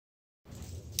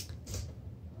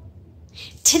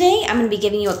Today I'm going to be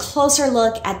giving you a closer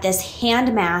look at this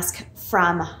hand mask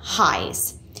from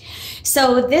Highs.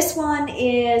 So this one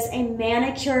is a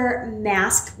manicure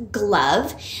mask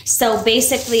glove. So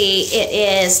basically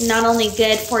it is not only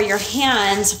good for your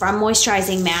hands for a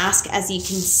moisturizing mask, as you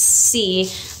can see,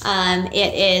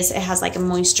 it has like a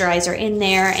moisturizer in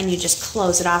there and you just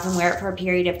close it off and wear it for a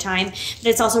period of time. But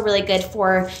it's also really good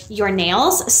for your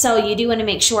nails. So you do want to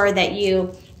make sure that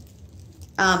you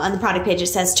on the product page, it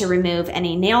says to remove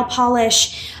any nail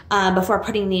polish before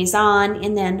putting these on.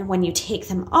 And then when you take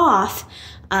them off,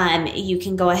 you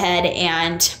can go ahead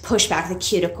and push back the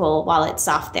cuticle while it's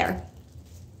soft there.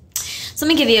 So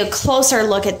let me give you a closer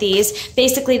look at these.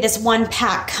 Basically, this one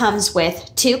pack comes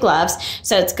with 2 gloves,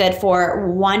 so it's good for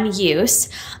one use.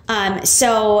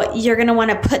 So you're gonna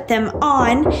wanna put them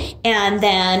on and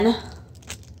then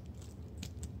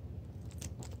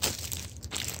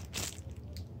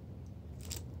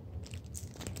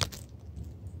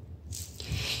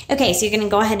okay, so you're gonna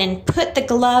go ahead and put the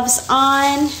gloves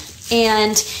on,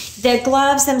 and the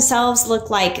gloves themselves look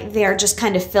like they're just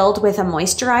kind of filled with a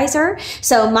moisturizer.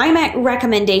 So my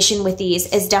recommendation with these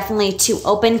is definitely to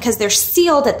open, because they're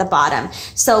sealed at the bottom.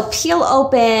 So peel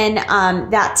open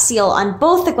that seal on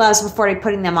both the gloves before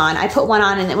putting them on. I put one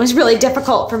on and it was really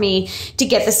difficult for me to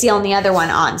get the seal on the other one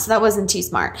on, so that wasn't too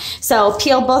smart. So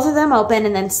peel both of them open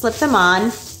and then slip them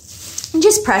on. And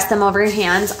just press them over your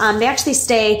hands. They actually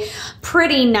stay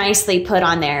pretty nicely put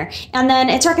on there. And then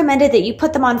it's recommended that you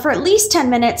put them on for at least 10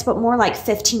 minutes, but more like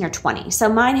 15 or 20.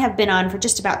 So mine have been on for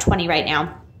just about 20 right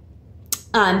now.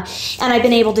 And I've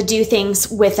been able to do things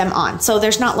with them on. So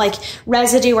there's not like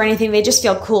residue or anything. They just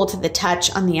feel cool to the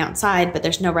touch on the outside, but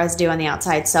there's no residue on the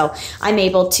outside. So I'm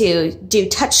able to do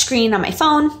touch screen on my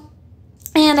phone.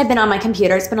 And I've been on my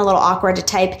computer. It's been a little awkward to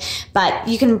type, but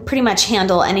you can pretty much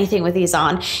handle anything with these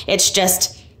on. It's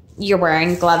just you're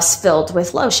wearing gloves filled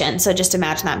with lotion. So just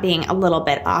imagine that being a little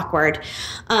bit awkward.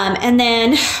 And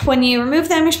then when you remove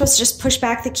them, you're supposed to just push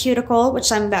back the cuticle,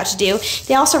 which I'm about to do.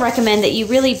 They also recommend that you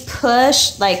really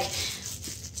push, like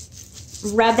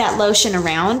rub that lotion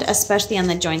around, especially on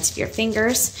the joints of your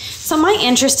fingers. So my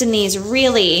interest in these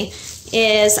really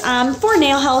is for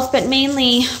nail health, but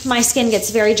mainly my skin gets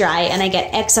very dry and I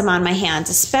get eczema on my hands,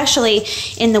 especially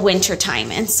in the winter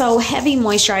time. And so heavy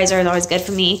moisturizer is always good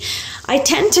for me. I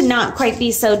tend to not quite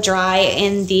be so dry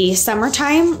in the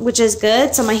summertime, which is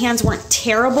good. So my hands weren't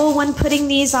terrible when putting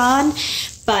these on,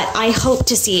 but I hope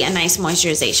to see a nice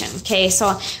moisturization. Okay,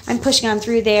 so I'm pushing on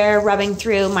through there, rubbing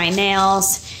through my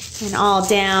nails and all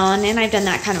down. And I've done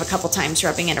that kind of a couple times,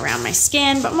 rubbing it around my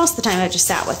skin, but most of the time I've just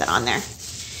sat with it on there.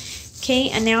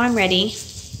 Okay, and now I'm ready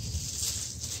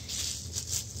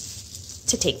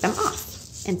to take them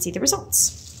off and see the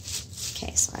results.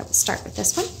 Okay, so I will start with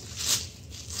this one.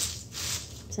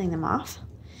 Pulling them off.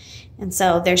 And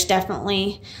so there's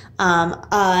definitely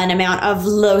an amount of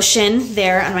lotion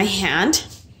there on my hand.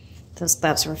 Those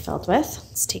gloves were filled with.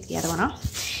 Let's take the other one off.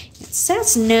 It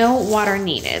says no water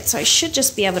needed, so I should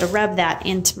just be able to rub that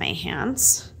into my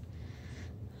hands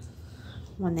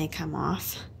when they come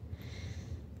off.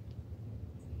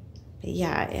 But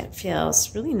yeah, it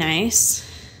feels really nice.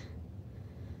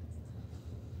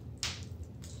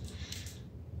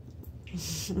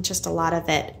 Just a lot of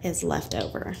it is left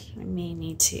over. I may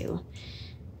need to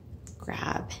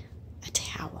grab a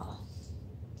towel.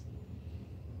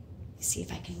 See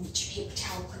if I can reach a paper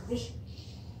towel quickly.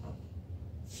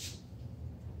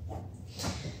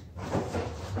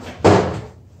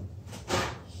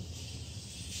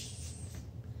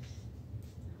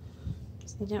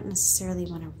 I don't necessarily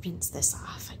want to rinse this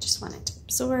off. I just want it to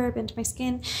absorb into my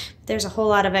skin. There's a whole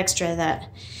lot of extra that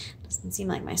doesn't seem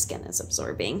like my skin is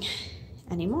absorbing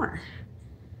anymore.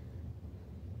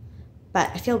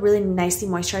 But I feel really nicely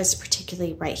moisturized,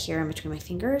 particularly right here in between my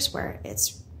fingers where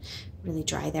it's really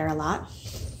dry there a lot.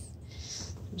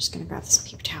 I'm just gonna grab this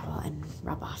paper towel and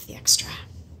rub off the extra.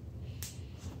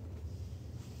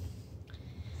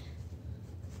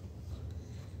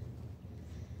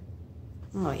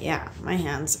 Oh yeah, my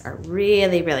hands are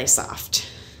really, really soft.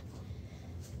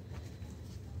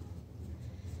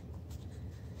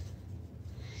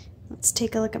 Let's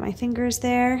take a look at my fingers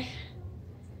there.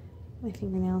 My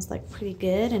fingernails look pretty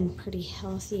good and pretty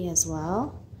healthy as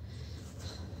well.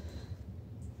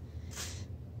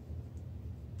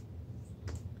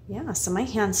 Yeah, so my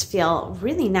hands feel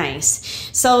really nice.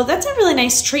 So that's a really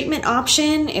nice treatment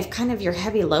option if kind of your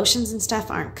heavy lotions and stuff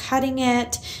aren't cutting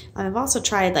it. I've also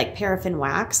tried like paraffin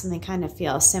wax and they kind of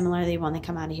feel similarly when they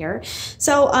come out of here.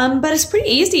 So, but it's pretty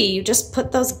easy. You just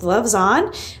put those gloves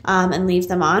on and leave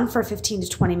them on for 15 to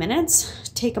 20 minutes.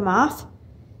 Take them off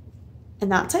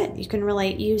And that's it. You can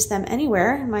really use them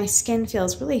anywhere. My skin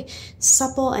feels really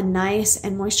supple and nice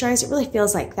and moisturized. It really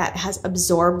feels like that has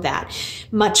absorbed that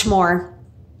much more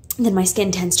than my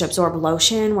skin tends to absorb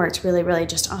lotion, where it's really, really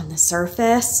just on the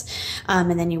surface.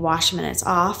 And then you wash them and it's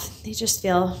off. They just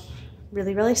feel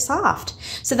really, really soft.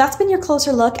 So that's been your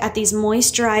closer look at these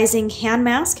moisturizing hand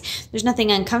masks. There's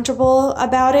nothing uncomfortable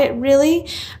about it, really.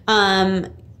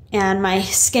 And my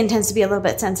skin tends to be a little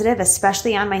bit sensitive,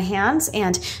 especially on my hands,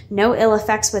 and no ill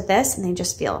effects with this, and they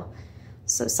just feel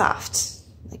so soft,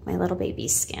 like my little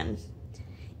baby's skin.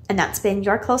 And that's been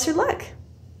your closer look.